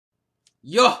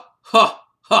Yo, ha,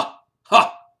 ha,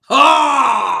 ha,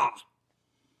 ha!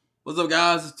 What's up,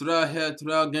 guys? It's Terrell here,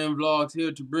 Terrell Game Vlogs,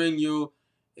 here to bring you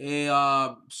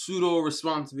a pseudo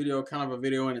response video, kind of a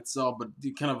video in itself, but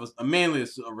kind of mainly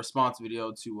a response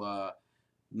video to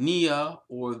Nia,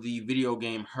 or the video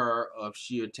game Her of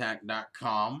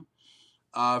SheAttack.com.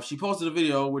 She posted a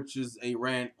video, which is a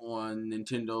rant on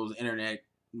Nintendo's internet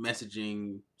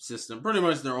messaging system, pretty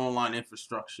much their online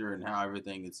infrastructure and how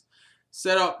everything is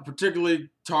set up, particularly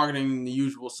targeting the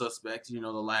usual suspects. You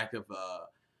know, the lack of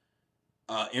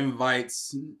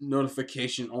invites,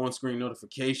 on-screen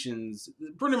notifications,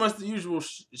 pretty much the usual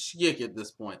shtick at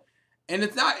this point. And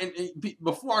it's not. And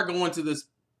before I go into this,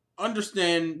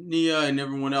 understand, Nia and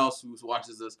everyone else who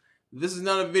watches this. This is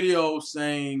not a video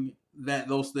saying that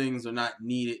those things are not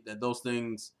needed, that those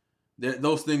things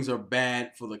are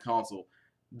bad for the console.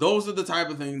 Those are the type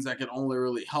of things that can only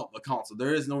really help the console.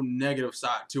 There is no negative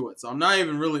side to it. So I'm not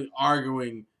even really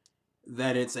arguing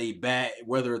that it's a bad,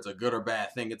 whether it's a good or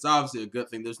bad thing. It's obviously a good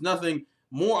thing. There's nothing,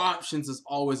 more options is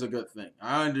always a good thing.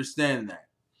 I understand that.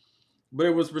 But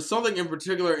it was for something in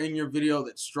particular in your video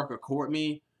that struck a chord with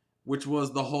me, which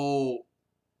was the whole,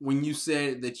 when you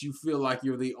said that you feel like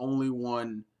you're the only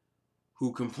one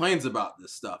who complains about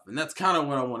this stuff. And that's kind of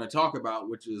what I want to talk about,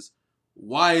 which is,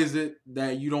 why is it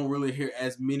that you don't really hear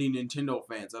as many Nintendo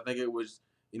fans? I think it was,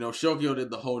 Shokyo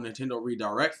did the whole Nintendo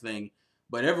redirect thing,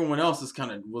 but everyone else is kind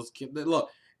of, look,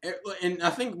 and I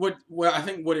think what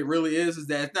it really is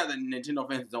that it's not that Nintendo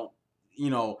fans don't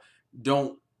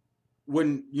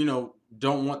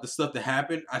want the stuff to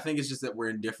happen. I think it's just that we're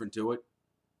indifferent to it.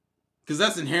 Because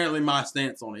that's inherently my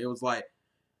stance on it. It was like,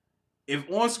 if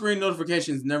on-screen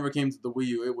notifications never came to the Wii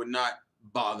U, it would not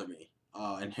bother me.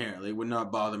 Inherently, it would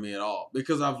not bother me at all.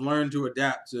 Because I've learned to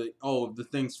adapt to, the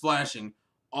thing's flashing.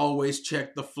 Always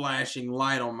check the flashing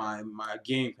light on my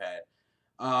gamepad.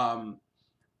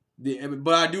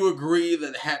 But I do agree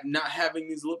that not having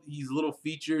these little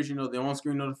features, the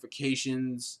on-screen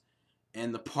notifications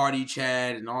and the party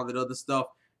chat and all that other stuff,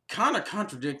 kind of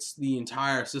contradicts the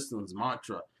entire system's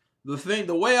mantra.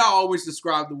 The way I always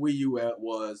described the Wii U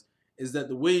is that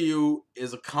the Wii U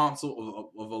is a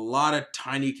console of a lot of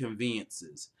tiny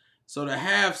conveniences. So to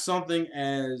have something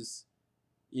as,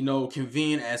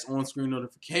 convenient as on-screen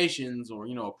notifications or,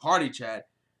 a party chat,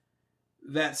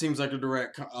 that seems like a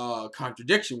direct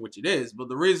contradiction, which it is. But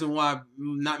the reason why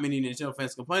not many Nintendo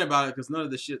fans complain about it, because none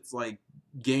of the shit's like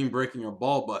game-breaking or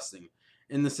ball-busting.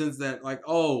 In the sense that,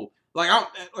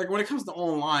 when it comes to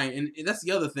online, and that's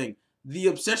the other thing, the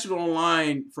obsession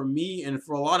online for me and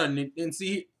for a lot of, and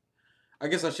see, I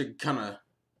guess I should kind of,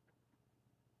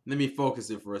 let me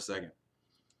focus it for a second.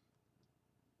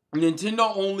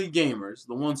 Nintendo-only gamers,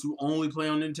 the ones who only play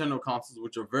on Nintendo consoles,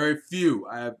 which are very few,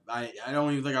 I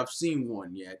don't even think I've seen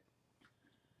one yet.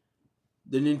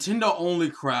 The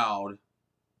Nintendo-only crowd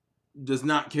does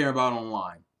not care about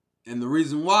online. And the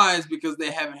reason why is because they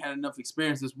haven't had enough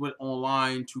experiences with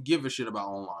online to give a shit about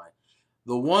online.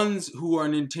 The ones who are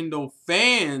Nintendo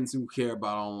fans who care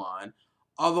about online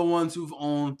are the ones who've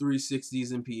owned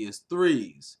 360s and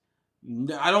PS3s.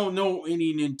 I don't know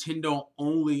any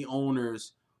Nintendo-only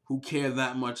owners who care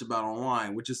that much about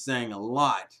online, which is saying a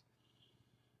lot.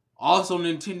 Also,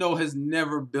 Nintendo has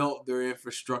never built their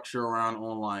infrastructure around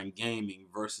online gaming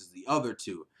versus the other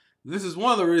two. This is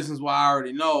one of the reasons why I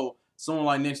already know someone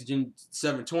like Next Gen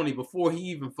 720, before he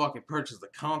even fucking purchased the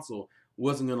console,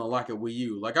 wasn't going to like a Wii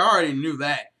U. Like, I already knew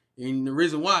that. And the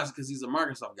reason why is because he's a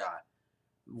Microsoft guy.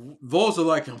 Those are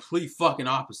like complete fucking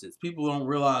opposites. People don't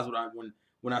realize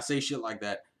when I say shit like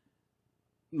that.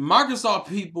 Microsoft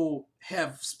people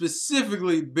have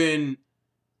specifically been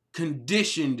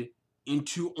conditioned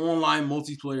into online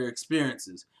multiplayer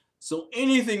experiences. So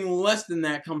anything less than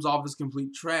that comes off as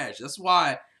complete trash. That's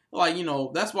why,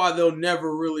 that's why they'll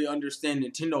never really understand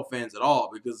Nintendo fans at all,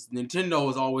 because Nintendo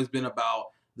has always been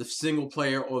about the single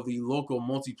player or the local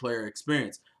multiplayer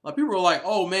experience. Like, people are like,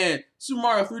 oh man, Super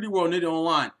Mario 3D World needed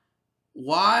online.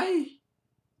 Why?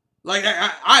 Like,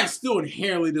 I still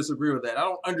inherently disagree with that. I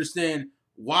don't understand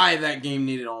why that game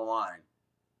needed online.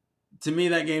 To me,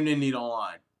 that game didn't need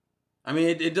online. I mean,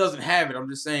 it doesn't have it. I'm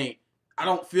just saying, I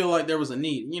don't feel like there was a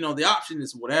need. The option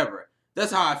is whatever.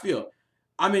 That's how I feel.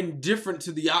 I'm indifferent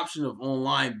to the option of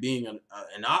online being an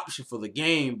option for the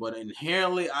game, but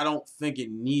inherently, I don't think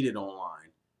it needed online.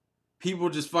 People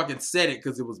just fucking said it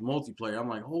because it was multiplayer. I'm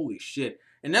like, holy shit.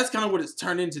 And that's kind of what it's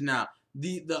turned into now.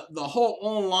 The whole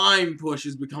online push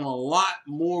has become a lot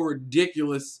more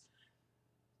ridiculous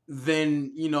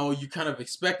than, you kind of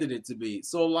expected it to be.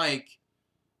 So, like,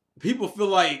 people feel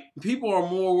like people are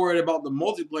more worried about the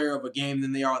multiplayer of a game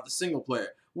than they are the single player,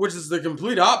 which is the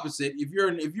complete opposite. If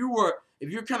if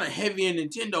you're kind of heavy in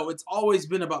Nintendo, it's always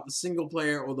been about the single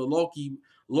player or the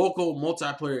local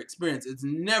multiplayer experience. It's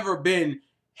never been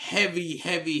heavy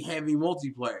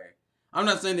multiplayer. I'm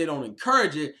not saying they don't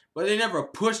encourage it, but they never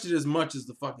pushed it as much as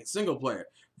the fucking single player.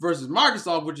 Versus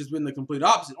Microsoft, which has been the complete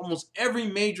opposite. Almost every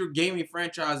major gaming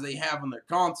franchise they have on their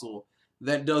console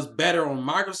that does better on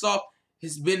Microsoft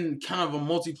has been kind of a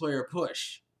multiplayer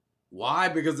push. Why?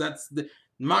 Because that's the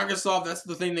Microsoft, that's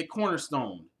the thing that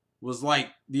cornerstoned, was like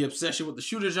the obsession with the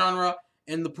shooter genre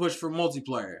and the push for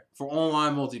multiplayer, for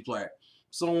online multiplayer.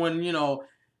 So when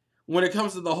it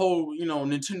comes to the whole,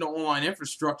 Nintendo online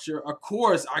infrastructure, of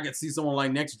course I could see someone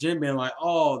like Next Gen being like,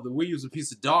 oh, the Wii U's a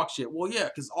piece of dog shit. Well, yeah,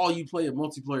 because all you play are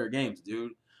multiplayer games,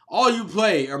 dude. All you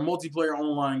play are multiplayer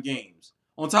online games.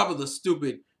 On top of the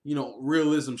stupid,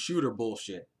 realism shooter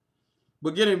bullshit.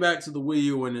 But getting back to the Wii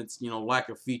U and its, lack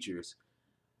of features.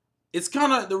 It's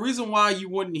kind of the reason why you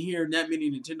wouldn't hear that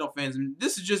many Nintendo fans, and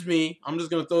this is just me. I'm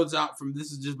just going to throw this out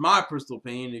this is just my personal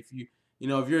opinion. If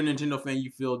if you're a Nintendo fan,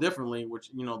 you feel differently, which,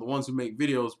 the ones who make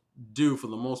videos do for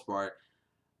the most part.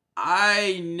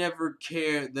 I never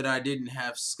cared that I didn't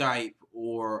have Skype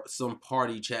or some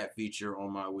party chat feature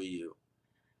on my Wii U.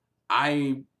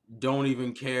 I don't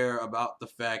even care about the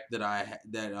fact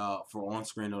that for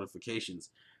on-screen notifications.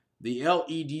 The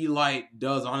LED light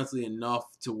does honestly enough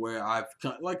to where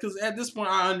because at this point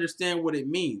I understand what it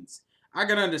means. I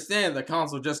can understand the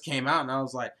console just came out and I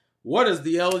was like, what does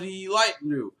the LED light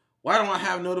do? Why don't I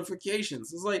have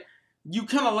notifications? It's like you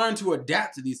kind of learn to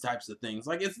adapt to these types of things.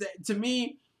 Like to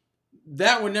me,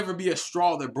 that would never be a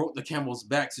straw that broke the camel's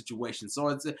back situation.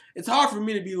 So it's hard for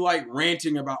me to be like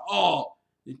ranting about, oh,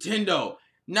 Nintendo.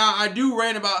 Now, I do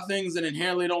rant about things that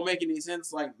inherently don't make any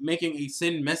sense, like making a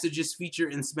send messages feature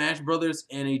in Smash Brothers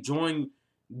and a join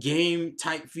game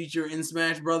type feature in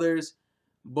Smash Brothers,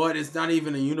 but it's not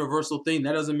even a universal thing.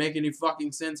 That doesn't make any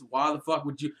fucking sense. Why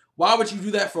would you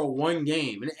do that for one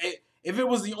game? And if it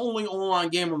was the only online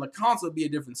game on the console, it'd be a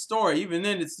different story. Even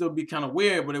then, it'd still be kind of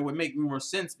weird, but it would make more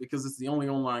sense because it's the only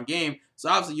online game. So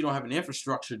obviously, you don't have an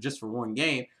infrastructure just for one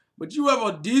game. But you have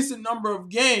a decent number of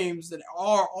games that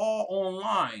are all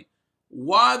online.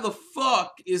 Why the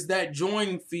fuck is that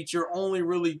join feature only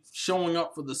really showing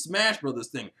up for the Smash Brothers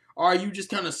thing? Or are you just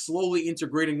kind of slowly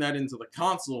integrating that into the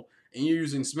console and you're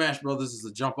using Smash Brothers as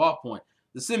a jump off point?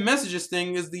 The send messages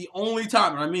thing is the only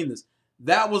time, and I mean this,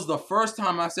 that was the first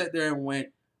time I sat there and went,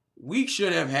 we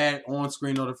should have had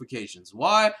on-screen notifications.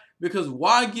 Why? Because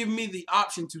why give me the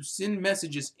option to send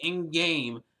messages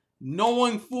in-game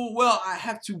knowing full well I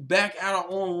have to back out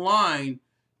of online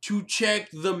to check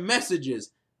the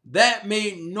messages? That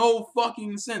made no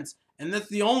fucking sense. And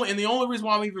the only reason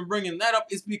why I'm even bringing that up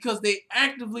is because they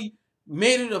actively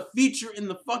made it a feature in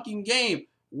the fucking game.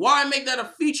 Why make that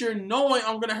a feature knowing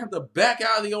I'm going to have to back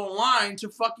out of the online to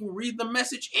fucking read the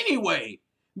message anyway?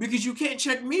 Because you can't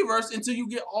check Miiverse until you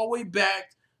get all the way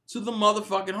back to the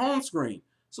motherfucking home screen.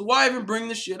 So why even bring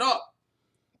this shit up?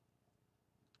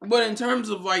 But in terms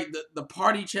of like the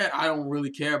party chat, I don't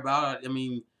really care about it. I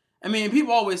mean,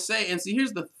 people always say, and see,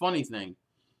 here's the funny thing.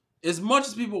 As much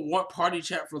as people want party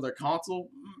chat for their console,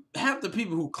 half the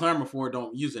people who clamor for it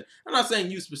don't use it. I'm not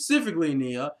saying you specifically,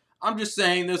 Nia. I'm just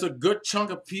saying there's a good chunk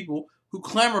of people who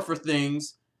clamor for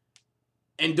things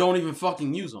and don't even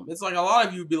fucking use them. It's like a lot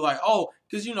of you would be like, oh,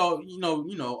 because the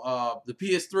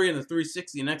PS3 and the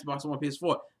 360 and Xbox One,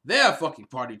 PS4, they have fucking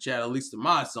party chat, at least in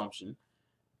my assumption.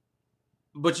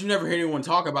 But you never hear anyone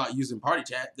talk about using party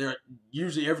chat. They're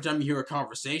usually every time you hear a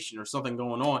conversation or something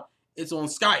going on, it's on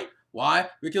Skype. Why?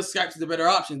 Because Skype's the better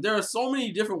option. There are so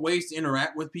many different ways to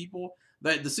interact with people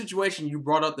that the situation you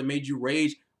brought up that made you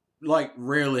rage, like,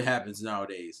 rarely happens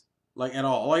nowadays. Like, at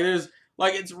all.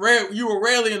 It's rare. You are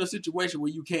rarely in a situation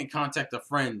where you can't contact a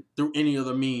friend through any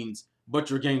other means but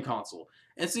your game console.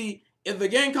 And see, if the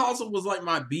game console was like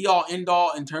my be-all,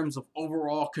 end-all in terms of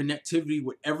overall connectivity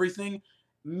with everything,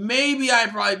 maybe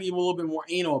I'd probably be a little bit more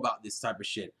anal about this type of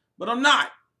shit. But I'm not.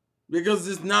 Because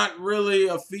it's not really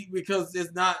a feat, because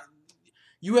it's not.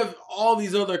 You have all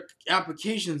these other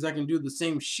applications that can do the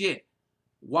same shit.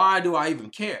 Why do I even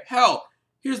care? Hell,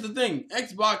 here's the thing. I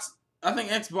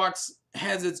think Xbox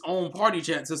has its own party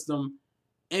chat system,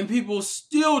 and people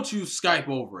still choose Skype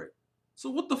over it.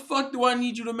 So what the fuck do I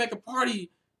need you to make a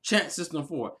party chat system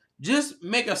for? Just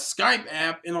make a Skype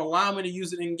app and allow me to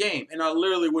use it in game, and I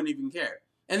literally wouldn't even care.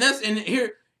 And here's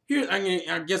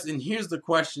the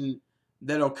question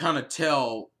that'll kind of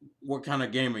tell what kind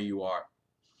of gamer you are.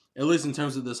 At least in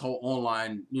terms of this whole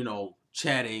online,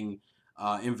 chatting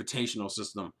invitational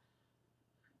system.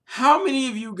 How many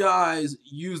of you guys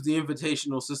use the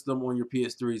invitational system on your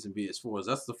PS3s and PS4s?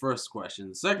 That's the first question.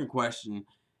 The second question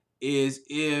is,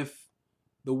 if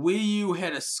The Wii U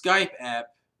had a Skype app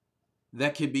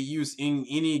that could be used in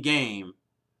any game.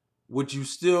 Would you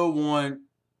still want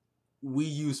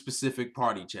Wii U specific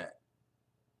party chat?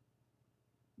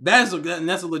 That's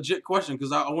a legit question,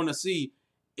 because I want to see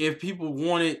if people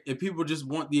want it, if people just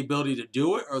want the ability to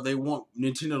do it, or they want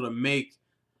Nintendo to make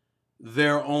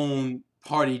their own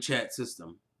party chat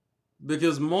system.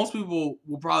 Because most people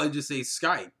will probably just say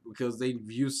Skype, because they've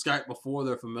used Skype before,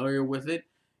 they're familiar with it.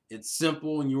 It's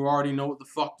simple and you already know what the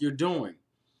fuck you're doing.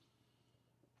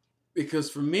 Because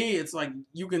for me, it's like,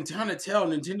 you can kind of tell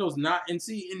Nintendo's not, and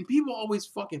people always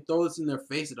fucking throw this in their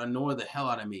face that annoy the hell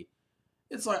out of me.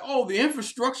 It's like, oh, the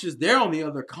infrastructure's there on the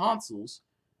other consoles.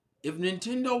 If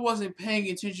Nintendo wasn't paying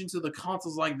attention to the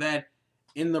consoles like that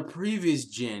in the previous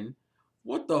gen,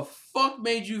 what the fuck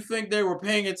made you think they were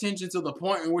paying attention to the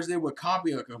point in which they would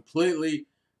copy a completely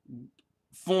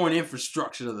foreign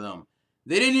infrastructure to them?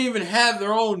 They didn't even have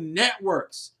their own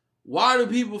networks. Why do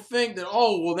people think that,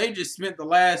 oh, well, they just spent the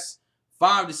last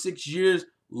 5 to 6 years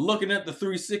looking at the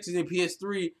 360 and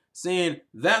PS3 saying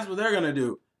that's what they're going to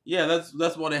do? Yeah,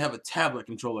 that's why they have a tablet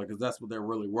controller, because that's what they're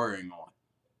really worrying on.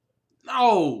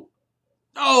 No.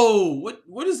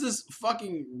 What is this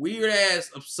fucking weird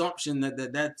ass assumption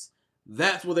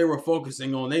that's what they were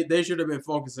focusing on? They should have been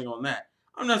focusing on that.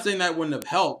 I'm not saying that wouldn't have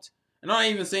helped. And I'm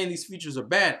not even saying these features are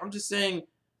bad. I'm just saying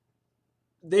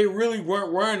they really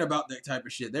weren't worrying about that type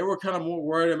of shit. They were kind of more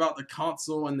worried about the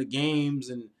console and the games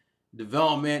and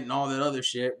development and all that other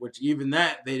shit, which even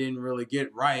that they didn't really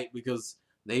get right, because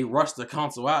they rushed the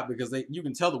console out, because you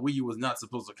can tell the Wii U was not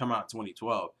supposed to come out in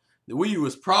 2012. The Wii U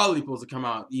was probably supposed to come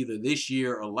out either this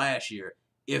year or last year,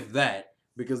 if that,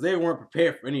 because they weren't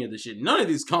prepared for any of this shit. None of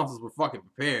these consoles were fucking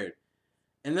prepared.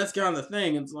 And that's kind of the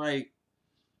thing. It's like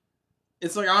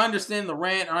I understand the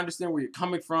rant, I understand where you're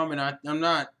coming from, and I'm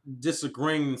not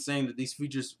disagreeing and saying that these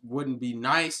features wouldn't be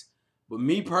nice. But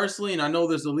me personally, and I know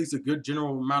there's at least a good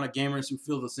general amount of gamers who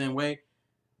feel the same way,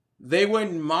 they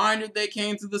wouldn't mind if they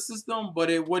came to the system, but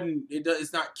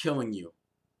it's not killing you.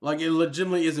 Like, it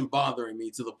legitimately isn't bothering me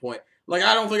to the point. Like,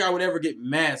 I don't think I would ever get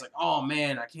mad. It's like, oh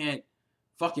man, I can't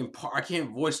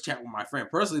voice chat with my friend.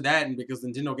 Personally, that, and because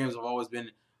Nintendo games have always been,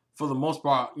 for the most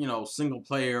part, single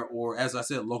player, or, as I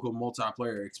said, local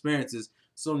multiplayer experiences.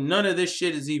 So none of this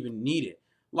shit is even needed.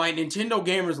 Like, Nintendo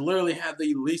gamers literally have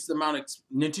the least amount of...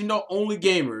 Nintendo-only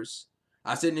gamers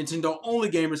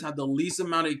have the least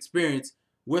amount of experience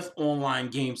with online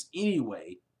games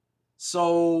anyway.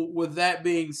 So, with that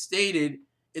being stated,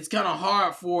 it's kind of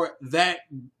hard for that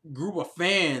group of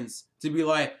fans to be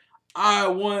like, I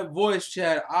want voice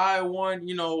chat, I want,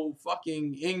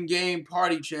 fucking in-game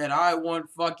party chat, I want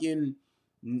fucking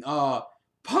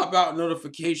pop-out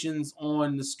notifications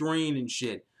on the screen and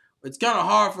shit. It's kind of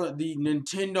hard for the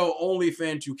Nintendo-only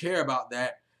fan to care about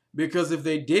that, because if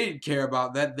they did care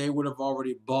about that, they would have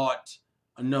already bought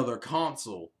another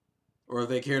console. Or if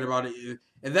they cared about it.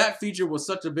 If that feature was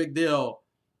such a big deal,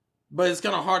 but it's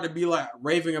kind of hard to be like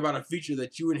raving about a feature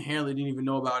that you inherently didn't even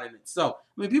know about in itself.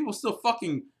 I mean, people still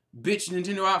fucking bitch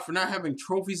Nintendo out for not having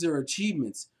trophies or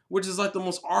achievements, which is like the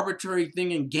most arbitrary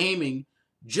thing in gaming,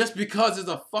 just because it's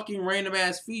a fucking random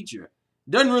ass feature.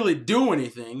 Doesn't really do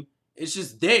anything. It's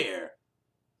just there.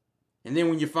 And then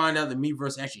when you find out the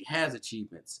Miiverse actually has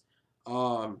achievements,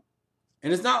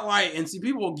 and it's not like, and see,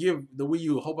 people will give the Wii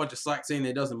U a whole bunch of slack saying that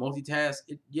it doesn't multitask.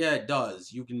 Yeah, it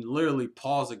does. You can literally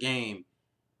pause a game.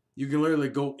 You can literally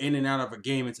go in and out of a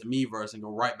game into Miiverse and go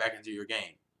right back into your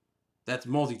game. That's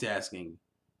multitasking.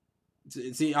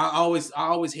 See, I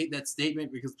always hate that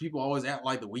statement, because people always act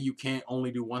like the Wii U can't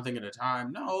only do one thing at a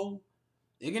time. No,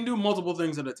 it can do multiple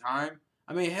things at a time.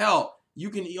 I mean, hell,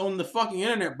 you can, on the fucking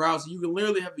internet browser, you can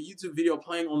literally have a YouTube video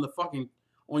playing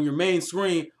on your main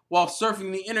screen while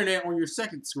surfing the internet on your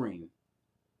second screen.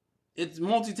 It's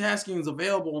multitasking is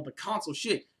available on the console.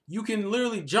 Shit, you can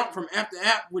literally jump from app to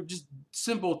app with just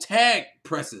simple tag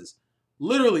presses.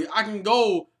 Literally, I can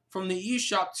go from the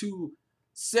eShop to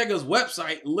Sega's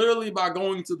website literally by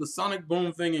going to the Sonic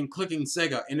Boom thing and clicking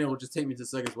Sega, and it will just take me to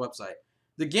Sega's website.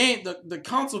 The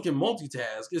console can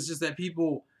multitask. It's just that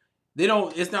people,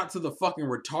 it's not to the fucking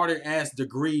retarded ass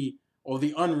degree, or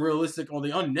the unrealistic or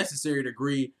the unnecessary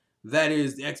degree that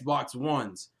is the Xbox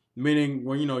Ones. Meaning,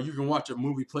 when you can watch a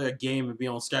movie, play a game, and be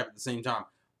on Skype at the same time.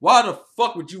 Why the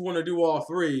fuck would you want to do all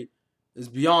three is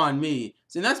beyond me.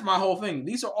 See, that's my whole thing.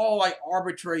 These are all like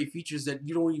arbitrary features that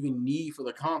you don't even need for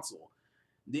the console.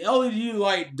 The LED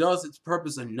light does its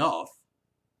purpose enough.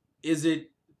 Is it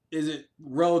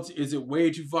relative? Is it way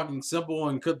too fucking simple,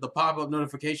 and could the pop-up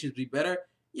notifications be better?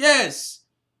 Yes.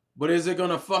 But is it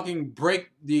gonna fucking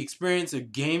break the experience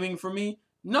of gaming for me?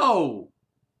 No.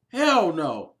 Hell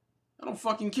no. I don't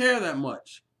fucking care that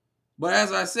much. But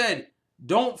as I said,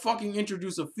 don't fucking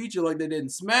introduce a feature like they did in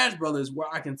Smash Brothers where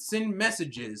I can send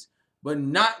messages but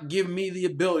not give me the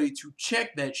ability to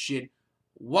check that shit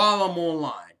while I'm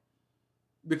online.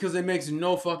 Because it makes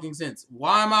no fucking sense.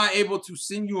 Why am I able to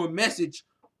send you a message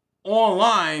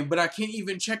online, but I can't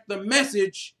even check the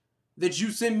message that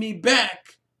you send me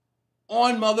back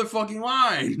on motherfucking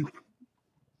line?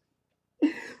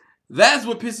 That's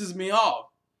what pisses me off.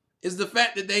 Is the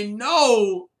fact that they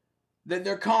know that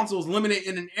their console's limited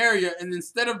in an area, and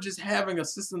instead of just having a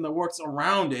system that works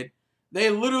around it, they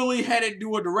literally had it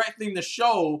do a direct thing to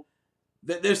show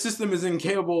that their system is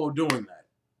incapable of doing that.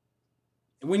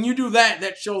 And when you do that,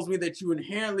 that shows me that you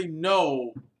inherently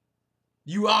know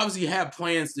you obviously have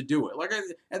plans to do it. Like,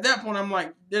 at that point, I'm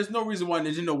like, there's no reason why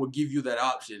Nintendo would give you that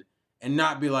option and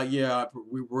not be like, yeah,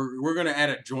 we're going to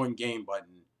add a join game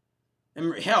button.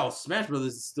 And hell, Smash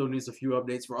Brothers still needs a few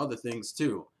updates for other things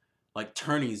too, like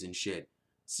tourneys and shit.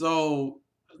 So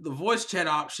the voice chat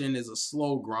option is a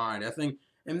slow grind, I think.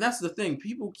 And that's the thing.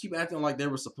 People keep acting like they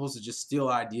were supposed to just steal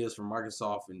ideas from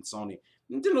Microsoft and Sony.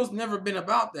 Nintendo's never been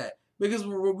about that. Because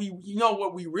what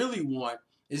we really want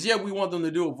is, yeah, we want them to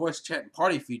do a voice chat and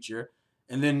party feature,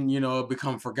 and then,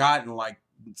 become forgotten like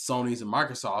Sony's and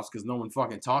Microsoft's because no one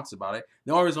fucking talks about it.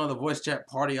 The only reason why the voice chat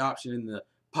party option and the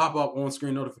pop-up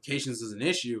on-screen notifications is an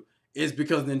issue is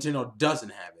because Nintendo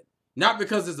doesn't have it. Not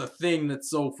because it's a thing that's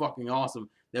so fucking awesome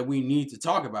that we need to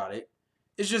talk about it.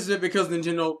 It's just that because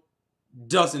Nintendo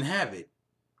doesn't have it.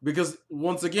 Because,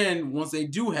 once again, once they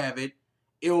do have it,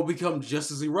 it will become just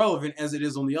as irrelevant as it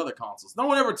is on the other consoles. No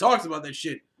one ever talks about that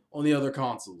shit on the other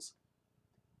consoles.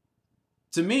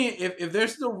 To me, if they're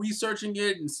still researching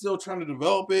it and still trying to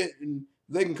develop it and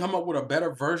they can come up with a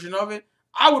better version of it,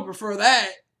 I would prefer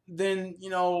that than,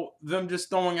 them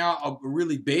just throwing out a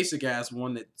really basic ass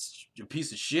one that's a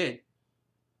piece of shit.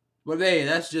 But hey,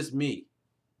 that's just me.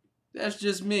 That's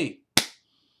just me.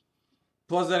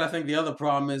 Plus that, I think the other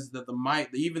problem is that the mic,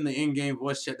 even the in-game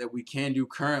voice chat that we can do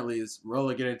currently is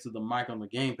relegated to the mic on the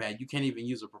gamepad. You can't even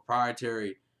use a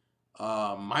proprietary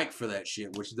mic for that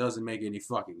shit, which doesn't make any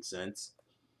fucking sense.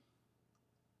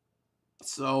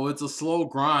 So it's a slow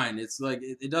grind. It's like,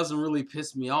 it doesn't really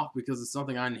piss me off because it's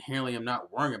something I inherently am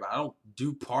not worrying about. I don't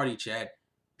do party chat,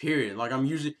 period. Like, I'm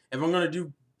usually, if I'm going to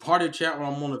do party chat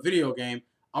when I'm on a video game,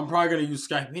 I'm probably going to use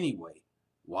Skype anyway.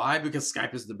 Why? Because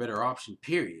Skype is the better option,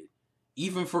 period.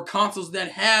 Even for consoles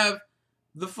that have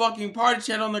the fucking party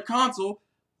chat on their console,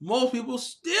 most people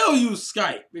still use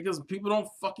Skype because people don't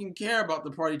fucking care about the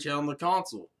party chat on the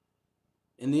console.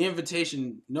 In the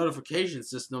invitation notification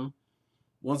system,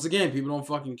 once again, people don't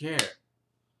fucking care.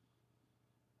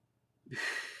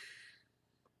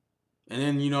 And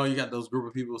then, you got those group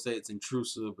of people who say it's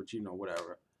intrusive, but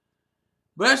whatever.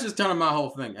 But that's just kind of my whole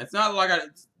thing. It's not like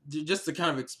just to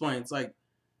kind of explain, it's like,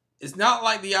 it's not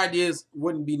like the ideas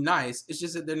wouldn't be nice. It's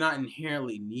just that they're not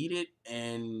inherently needed,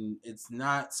 and it's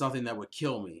not something that would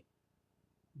kill me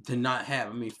to not have.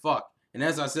 I mean, fuck. And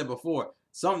as I said before,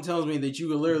 something tells me that you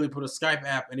could literally put a Skype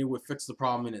app and it would fix the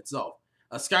problem in itself.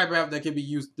 A Skype app that could be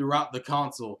used throughout the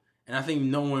console, and I think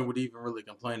no one would even really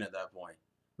complain at that point.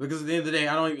 Because at the end of the day,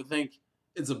 I don't even think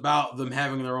it's about them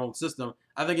having their own system.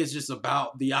 I think it's just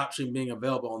about the option being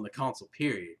available on the console,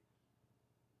 period.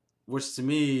 Which to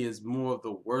me is more of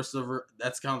the worst of it.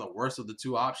 That's kind of the worst of the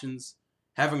two options.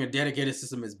 Having a dedicated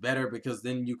system is better because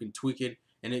then you can tweak it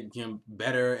and it can be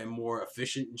better and more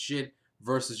efficient and shit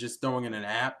versus just throwing in an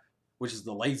app, which is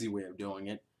the lazy way of doing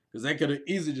it. Because they could have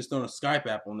easily just thrown a Skype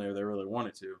app on there if they really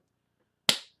wanted to.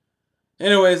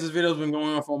 Anyways, this video's been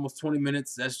going on for almost 20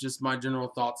 minutes. That's just my general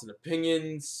thoughts and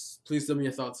opinions. Please send me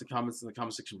your thoughts and comments in the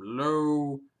comment section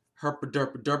below. Herpa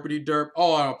derp.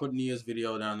 Oh, I'll put Nia's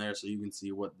video down there so you can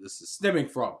see what this is stemming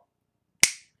from.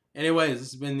 Anyways,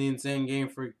 this has been the Insane Game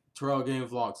Freak Terrell Game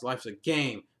Vlogs. Life's a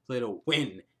game. Play to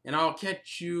win. And I'll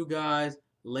catch you guys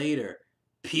later.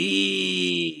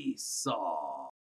 Peace.